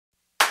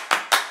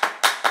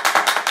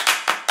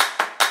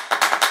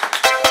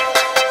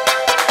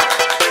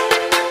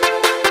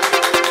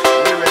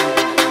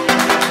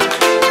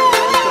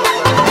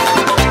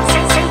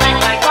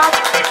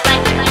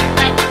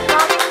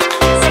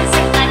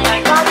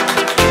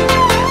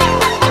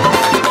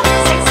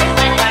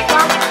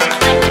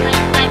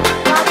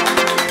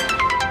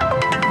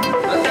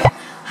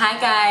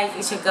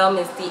it's your girl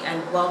Misty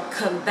and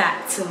welcome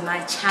back to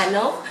my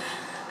channel.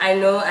 I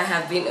know I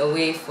have been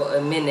away for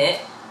a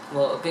minute,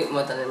 well, a bit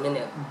more than a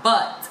minute,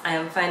 but I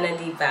am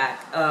finally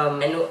back.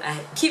 I know I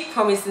keep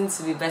promising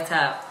to be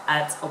better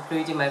at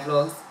uploading my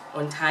vlogs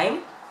on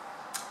time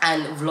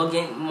and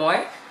vlogging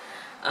more,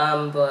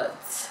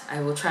 but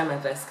I will try my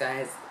best,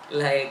 guys.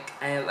 Like,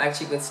 I am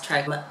actually going to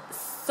try.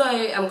 So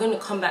I'm going to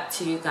come back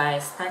to you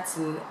guys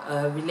starting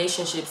a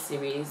relationship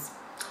series.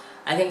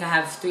 I think I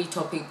have 3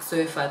 topics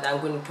so far that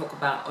I'm going to talk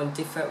about on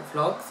different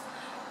vlogs,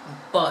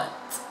 but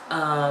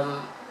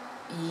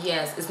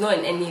yes, it's not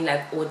in any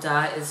like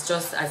order, it's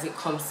just as it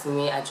comes to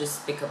me, I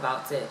just speak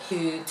about it.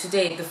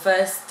 Today the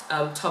first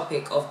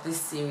topic of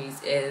this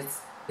series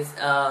is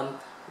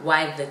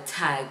why the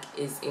tag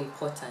is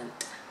important.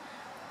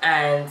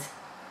 And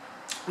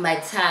my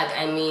tag,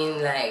 I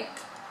mean, like,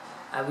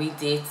 are we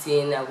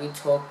dating, are we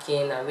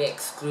talking, are we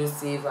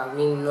exclusive, are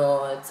we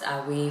not,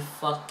 are we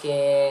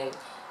fucking,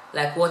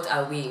 like, what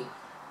are we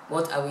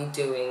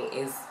doing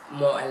is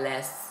more or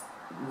less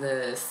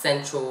the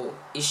central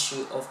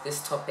issue of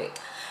this topic.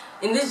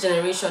 In this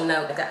generation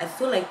now, like, I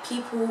feel like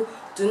people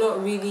do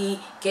not really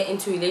get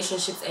into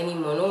relationships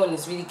anymore. No one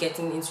is really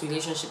getting into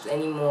relationships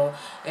anymore.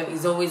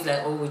 It's always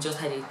like, oh, we just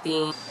had a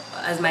thing.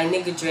 As my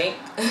nigga Drake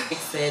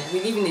said,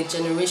 we live in a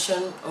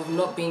generation of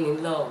not being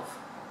in love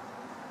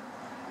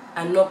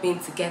and not being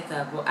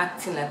together, but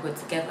acting like we're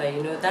together.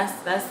 You know,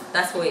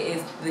 that's what it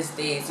is these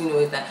days. You know,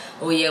 it's like,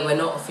 oh yeah, we're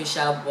not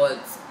official, but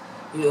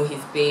you know,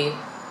 he's babe,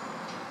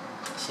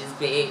 she's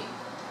babe.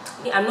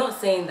 I'm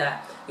not saying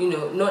that, you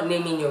know, not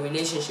naming your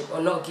relationship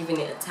or not giving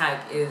it a tag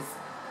is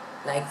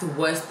like the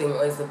worst thing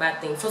or is the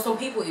bad thing. For some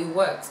people it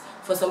works.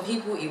 For some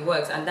people it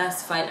works, and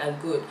that's fine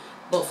and good.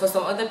 But for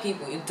some other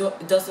people it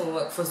doesn't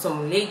work. For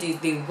some ladies,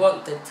 they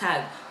want the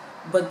tag.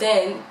 But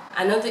then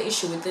another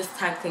issue with this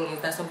tag thing is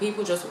that some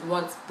people just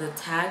want the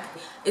tag.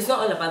 It's not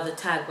all about the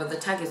tag, but the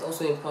tag is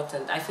also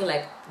important. I feel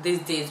like these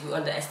days we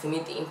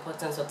underestimate the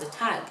importance of the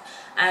tag.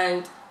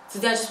 And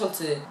today I just want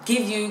to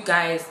give you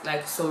guys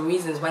like some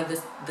reasons why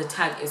the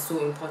tag is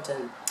so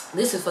important.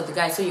 This is for the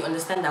guys, so you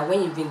understand that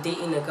when you've been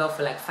dating a girl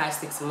for like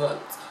 5-6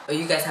 months, or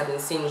you guys have been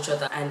seeing each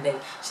other, and then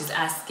she's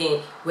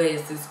asking, where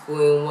is this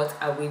going, what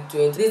are we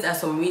doing? These are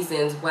some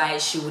reasons why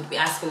she would be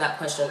asking that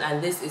question,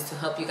 and this is to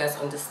help you guys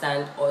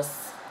understand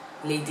us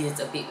ladies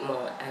a bit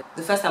more. And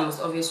the first and most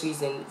obvious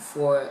reason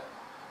for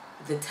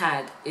the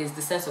tag is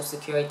the sense of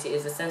security,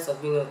 is the sense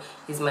of, you know,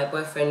 he's my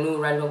boyfriend, no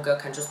random girl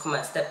can just come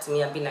and step to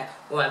me and be like,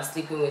 oh, I'm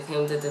sleeping with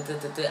him,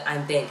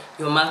 and then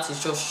your mouth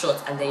is just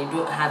shut and then you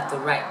don't have the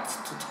right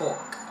to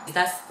talk.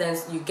 That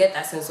sense, you get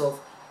that sense of,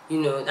 you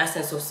know, that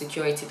sense of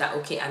security that,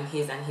 okay, I'm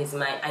his and he's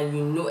mine, and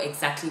you know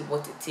exactly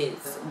what it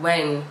is.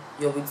 When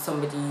you're with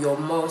somebody, you're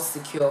more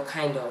secure,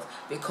 kind of,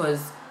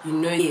 because you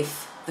know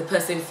if the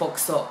person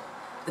fucks up,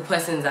 the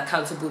person is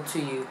accountable to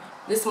you.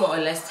 This more or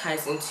less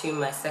ties into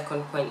my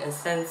second point, a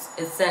sense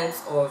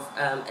of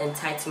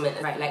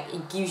entitlement, right? Like,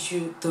 it gives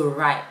you the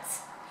right.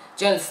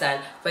 Do you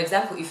understand? For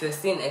example, if you're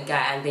seeing a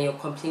guy and then you're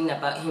complaining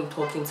about him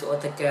talking to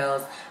other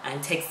girls and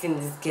texting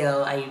this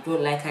girl and you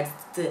don't like her,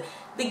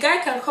 the guy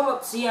can come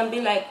up to you and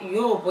be like,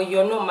 yo, but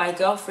you're not my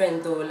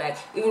girlfriend though. Like,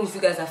 even if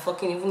you guys are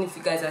fucking, even if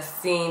you guys are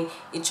seeing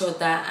each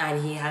other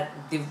and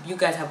you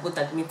guys have both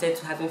admitted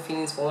to having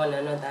feelings for one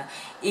another,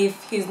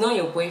 if he's not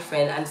your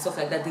boyfriend and stuff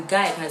like that, the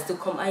guy can still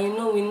come, and you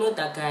know, we know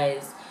that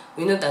guys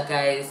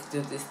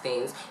do these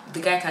things.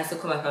 The guy can still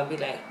come up and be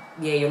like,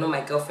 yeah, you're not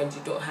my girlfriend,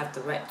 you don't have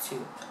the right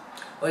to.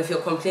 Or if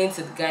you're complaining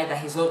to the guy that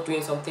he's not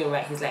doing something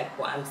right, he's like,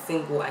 well, I'm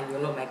single and you're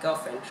not my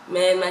girlfriend.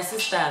 Man, my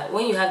sister,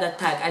 when you have that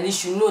tag, at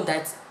least you know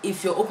that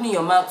if you're opening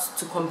your mouth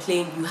to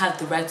complain, you have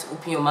the right to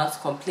open your mouth to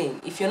complain.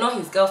 If you're not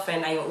his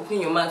girlfriend and you're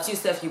opening your mouth to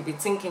yourself, you'll be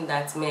thinking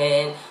that,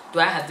 man, do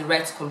I have the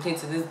right to complain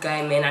to this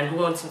guy, man? I don't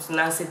want him to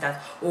now say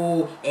that,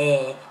 oh,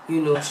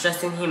 you know,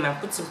 stressing him and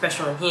putting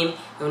pressure on him.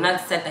 He'll not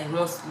decide that he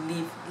wants to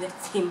leave. Let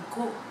him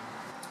go.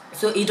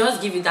 So it does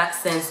give you that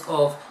sense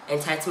of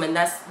entitlement.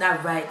 That's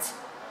that right.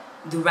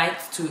 The right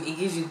to, it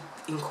gives you,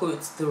 in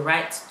quotes, the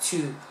right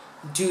to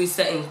do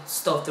certain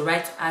stuff, the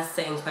right to ask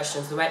certain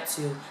questions, the right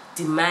to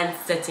demand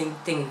certain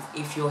things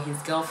if you're his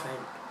girlfriend.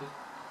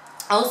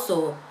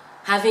 Also,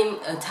 having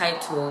a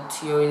title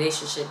to your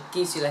relationship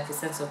gives you like a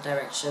sense of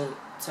direction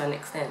to an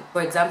extent.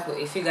 For example,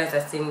 if you guys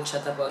are seeing each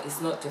other but it's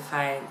not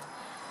defined,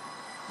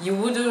 you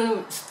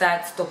wouldn't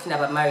start talking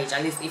about marriage.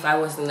 At least if I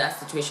was in that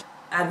situation,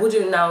 I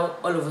wouldn't now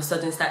all of a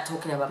sudden start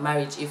talking about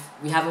marriage if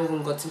we haven't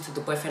even gotten to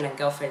the boyfriend and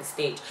girlfriend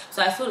stage.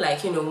 So I feel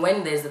like, you know,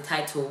 when there's a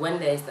title, when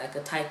there's like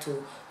a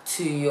title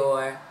to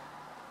your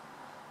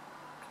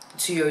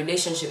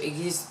relationship, it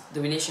gives the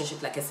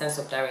relationship like a sense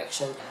of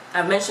direction.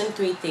 I've mentioned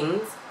 3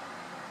 things,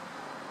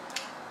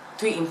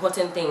 3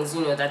 important things,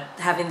 you know, that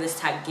having this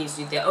tag gives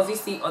you. There are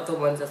obviously other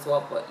ones as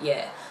well, but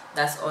yeah,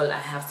 that's all I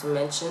have to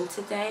mention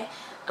today.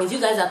 if you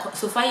guys are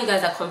so far, you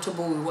guys are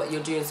comfortable with what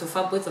you're doing, so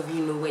far both of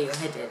you know where you're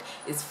headed,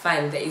 it's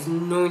fine. There is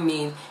no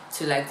need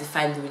to like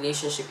define the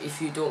relationship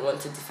if you don't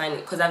want to define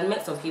it, because I've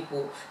met some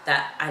people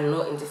that are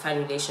not in defined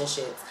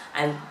relationships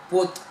and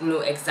both know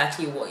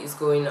exactly what is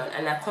going on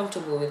and are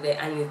comfortable with it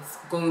and it's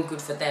going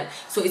good for them.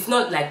 So it's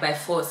not like by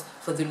force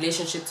for the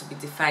relationship to be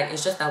defined.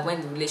 It's just that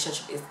when the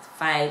relationship is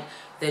defined,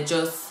 they're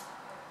just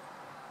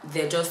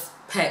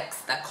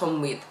perks that come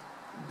with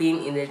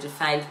being in a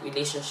defined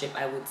relationship,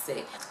 I would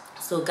say.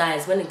 So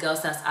guys, when a girl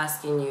starts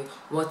asking you,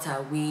 what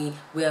are we,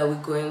 where are we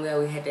going, where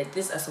are we headed,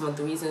 these are some of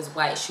the reasons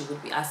why she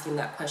would be asking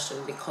that question,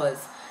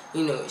 because,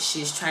 you know,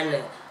 she's trying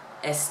to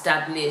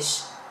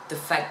establish the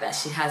fact that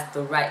she has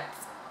the right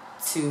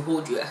to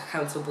hold you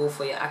accountable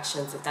for your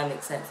actions, if that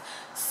makes sense.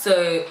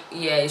 So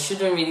yeah, it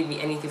shouldn't really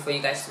be anything for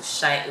you guys to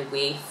shy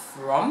away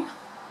from.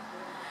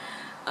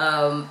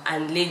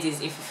 And ladies,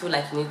 if you feel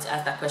like you need to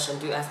ask that question,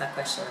 do ask that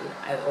question.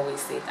 I always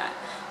say that.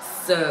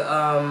 So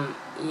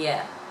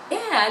yeah,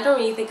 I don't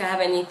really think I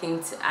have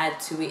anything to add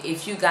to it.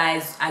 If you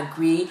guys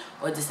agree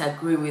or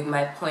disagree with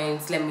my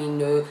points, let me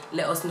know.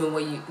 Let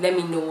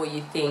me know what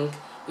you think,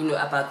 you know,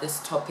 about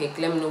this topic.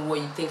 Let me know what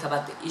you think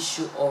about the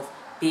issue of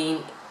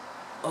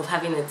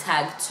having a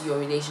tag to your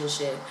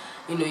relationship.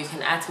 You know, you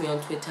can add me on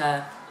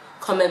Twitter,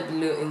 comment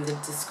below in the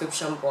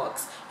description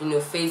box, you know,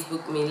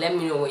 Facebook me, let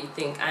me know what you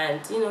think. And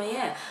you know,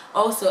 yeah,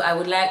 also I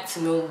would like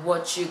to know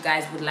what you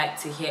guys would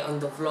like to hear on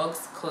the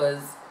vlogs,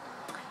 because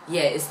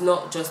yeah, it's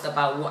not just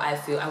about what I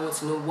feel. I want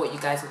to know what you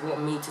guys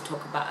want me to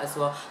talk about as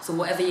well. So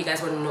whatever you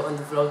guys want to know on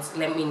the vlogs,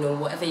 let me know.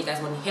 Whatever you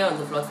guys want to hear on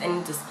the vlogs,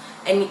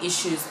 any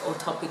issues or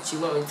topics you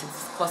want me to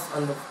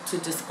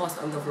discuss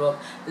on the vlog,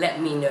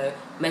 let me know.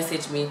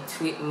 Message me,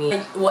 tweet me,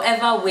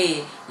 whatever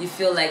way you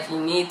feel like you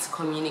need to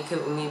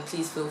communicate with me,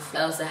 please feel free.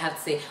 I also have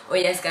to say, oh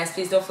yes guys,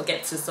 please don't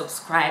forget to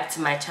subscribe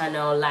to my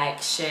channel,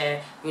 like,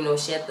 share, you know,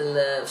 share the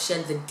love,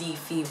 share the D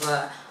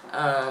fever.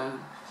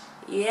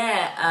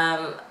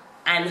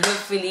 And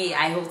hopefully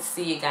I hope to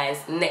see you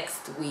guys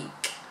next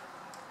week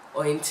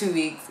or in 2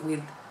 weeks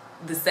with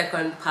the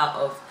second part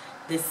of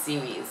this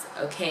series.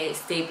 Okay,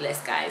 stay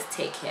blessed guys,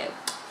 take care,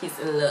 peace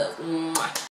and love. Mwah.